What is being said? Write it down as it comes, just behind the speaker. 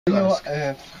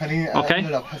Okay.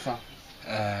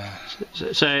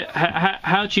 So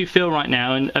how do you feel right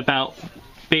now about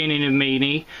being in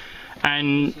Idomeni,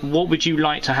 and what would you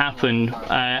like to happen?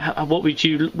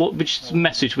 Which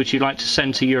message would you like to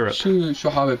send to Europe? شو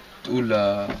حابب تقول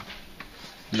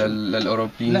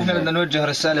للأوروبيين؟ نحن بدنا نوجه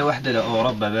رسالة واحدة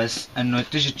لأوروبا، بس إنه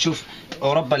تيجي تشوف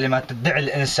أوروبا اللي ما تدعي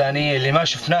الإنسانية اللي ما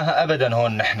شفناها أبدا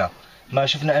هون. نحن ما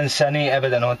شفنا إنسانية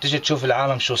أبدا هون. تيجي تشوف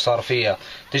العالم شو صار فيها،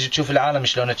 تيجي تشوف العالم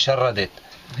شلون تشردت.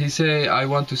 He say, I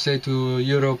want to say to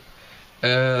Europe,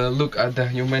 look at the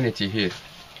humanity here.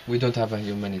 We don't have a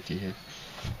humanity here.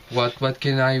 What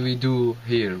can we do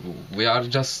here? We are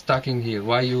just stuck in here.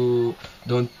 Why you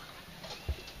don't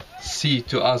see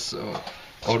to us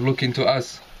or look into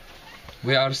us?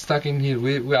 We are stuck in here.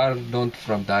 We are not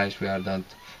from Daesh. We are not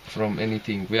from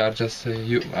anything. We are just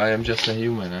I am just a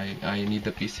human. I need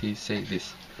the peace. He say this.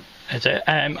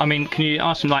 I mean, can you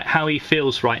ask him like how he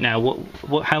feels right now?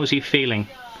 How is he feeling?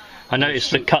 I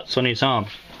noticed the cuts on his arm.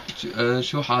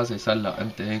 شو حاسس هلا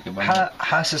انت هيك؟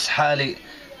 حاسس حالي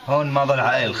هون ما ضل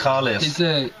عقل خالص.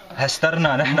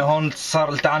 هسترنا نحن هون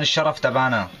صار التعان الشرف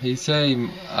تبعنا. He say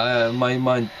my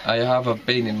mind, I have a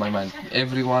pain in my mind.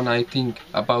 Everyone I think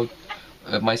about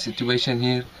my situation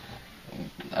here,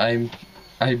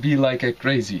 I be like a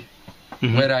crazy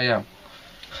where I am.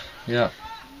 Yeah.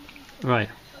 Right.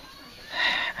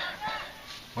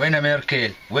 وين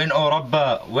ميركل؟ وين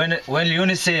اوروبا؟ وين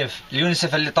اليونيسيف؟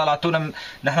 اليونيسيف اللي طلعتونا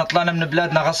نحن طلعنا من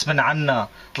بلادنا غصبا عنا،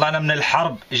 طلعنا من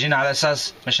الحرب، اجينا على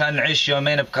اساس مشان نعيش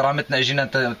يومين بكرامتنا، اجينا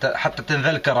حتى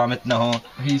تنذل كرامتنا هون.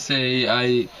 He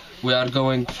say we are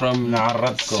going from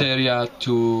Syria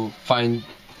to find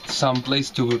some place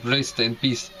to rest and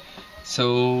peace. So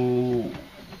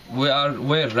we are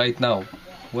where right now?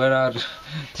 We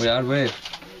are where?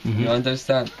 You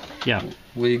understand? Yeah.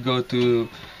 We go to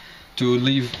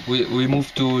live, we move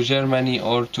to Germany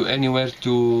or to anywhere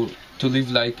to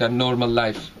live like a normal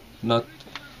life, not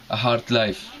a hard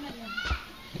life.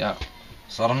 Yeah.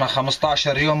 صرنا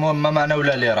 15 يوم ما معنا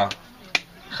ولا ليرة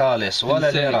خالص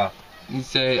ولا ليرة. You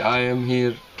say I am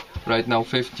here right now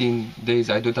 15 days.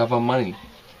 I don't have a money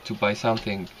to buy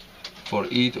something for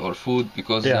eat or food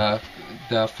because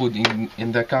the food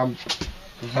in the camp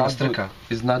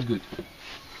is not good.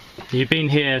 You've been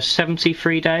here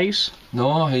 73 days?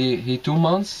 No, he 2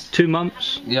 months. 2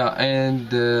 months? Yeah, and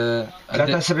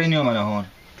 73 يوم أنا هون.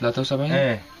 73?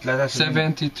 إيه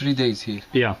 73 days here.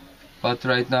 Yeah. But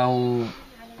right now,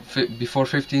 before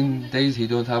 15 days, he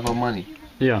don't have a money.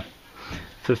 Yeah.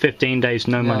 For 15 days,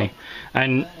 no money.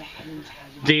 And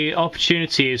the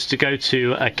opportunity is to go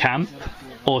to a camp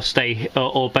or stay,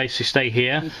 or basically stay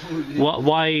here.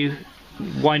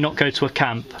 Why not go to a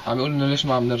camp? عم يقول إنه ليش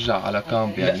ما عم نرجع على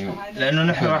كامب يعني؟ لأنه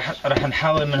نحن راح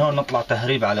نحاول من هون نطلع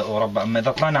تهريب على أوروبا، أما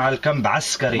إذا طلعنا على الكامب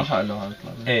عسكري ما حقله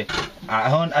هنطلع. إيه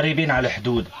هون قريبين على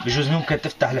الحدود، بجوز ممكن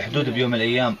تفتح الحدود بيوم من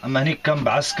الأيام، أما هنيك كامب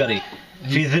عسكري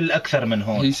في ذل أكثر من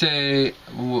هون. He say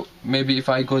maybe if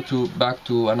I go back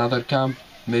to another camp,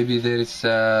 maybe there is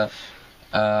a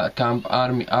camp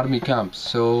army camp,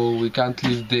 so we can't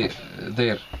live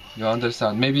there. You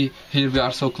understand? Maybe here we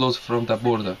are so close from the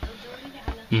border.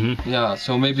 Yeah,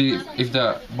 so maybe if the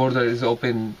border is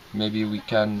open, maybe we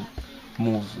can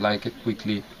move like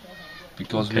quickly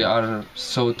because we are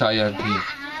so tired here.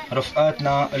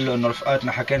 رفقاتنا قال له انه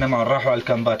رفقاتنا حكينا معهم راحوا على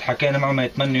الكامبات، حكينا معهم ما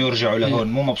يتمنوا يرجعوا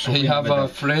لهون، مو مبسوطين. He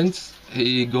have friends.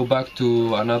 He go back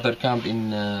to another camp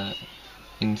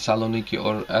in Saloniki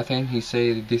or Athens. He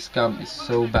say this camp is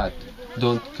so bad.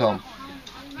 Don't come.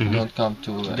 Don't come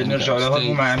to. نرجعوا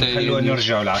لهون مو عم يخلوهم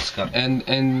يرجعوا العسكر.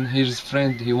 And his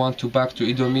friend he want to back to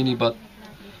Idomeni but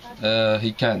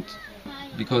he can't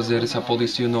because there is a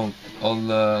police. You know all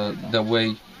the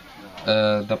way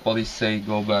the police say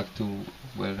go back to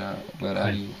where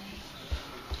are you?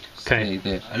 Stay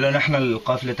there. قال له نحن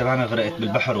القافلة تبعنا غرقت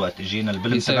بالبحر وقت اجينا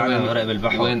البلد تبعنا غرق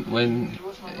بالبحر. When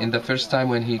in the first time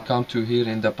when he come to here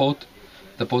in the boat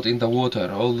in the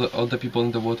water, all the people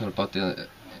in the water, but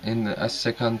in a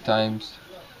second times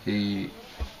he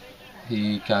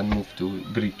can move to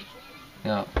Greek.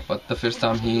 Yeah, but the first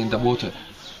time he in the water,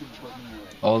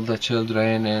 all the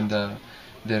children and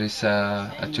there is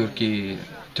a Turkey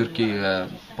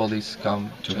police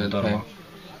come to help him.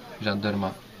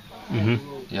 Gendarme.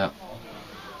 Yeah.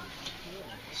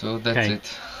 So that's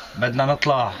it. بدنا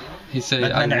نطلع.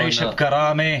 بدنا نعيش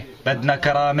بكرامة، بدنا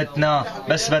كرامتنا،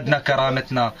 بس بدنا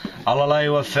كرامتنا. الله لا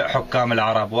يوفق حكام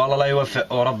العرب، والله لا يوفق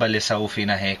أوروبا اللي سووا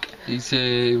فينا هيك. He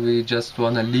say we just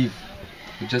wanna live.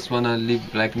 We just wanna live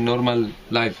like normal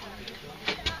life.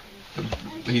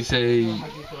 He say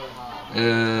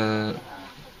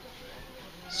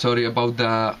sorry about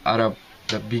the Arab,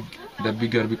 the the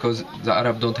bigger, because the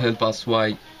Arab don't help us.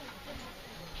 Why?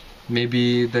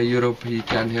 Maybe the Europe he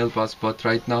can help us, but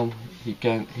right now he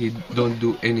don't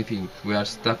do anything. We are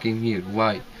stuck in here.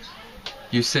 Why?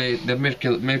 You say the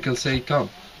Merkel say come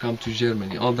to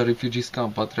Germany. All the refugees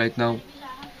come, but right now,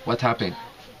 what happened?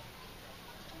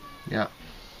 Yeah.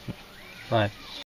 Right.